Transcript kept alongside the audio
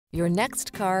Your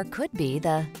next car could be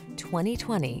the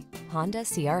 2020 Honda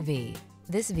CR-V.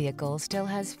 This vehicle still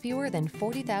has fewer than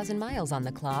 40,000 miles on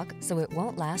the clock, so it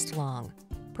won't last long.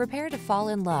 Prepare to fall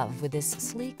in love with this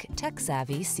sleek,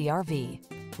 tech-savvy CR-V.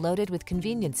 Loaded with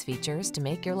convenience features to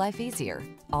make your life easier,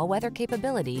 all-weather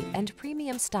capability, and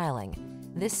premium styling,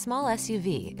 this small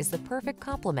SUV is the perfect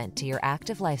complement to your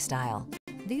active lifestyle.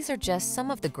 These are just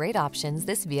some of the great options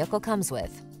this vehicle comes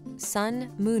with: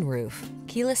 sun, moonroof,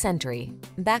 keyless entry,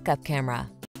 backup camera,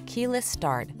 keyless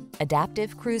start,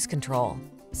 adaptive cruise control,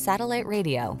 satellite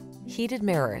radio, heated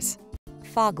mirrors,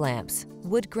 fog lamps,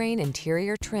 wood grain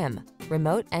interior trim,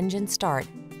 remote engine start.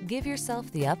 Give yourself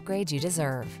the upgrade you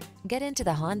deserve. Get into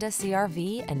the Honda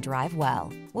CR-V and drive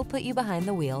well. We'll put you behind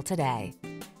the wheel today.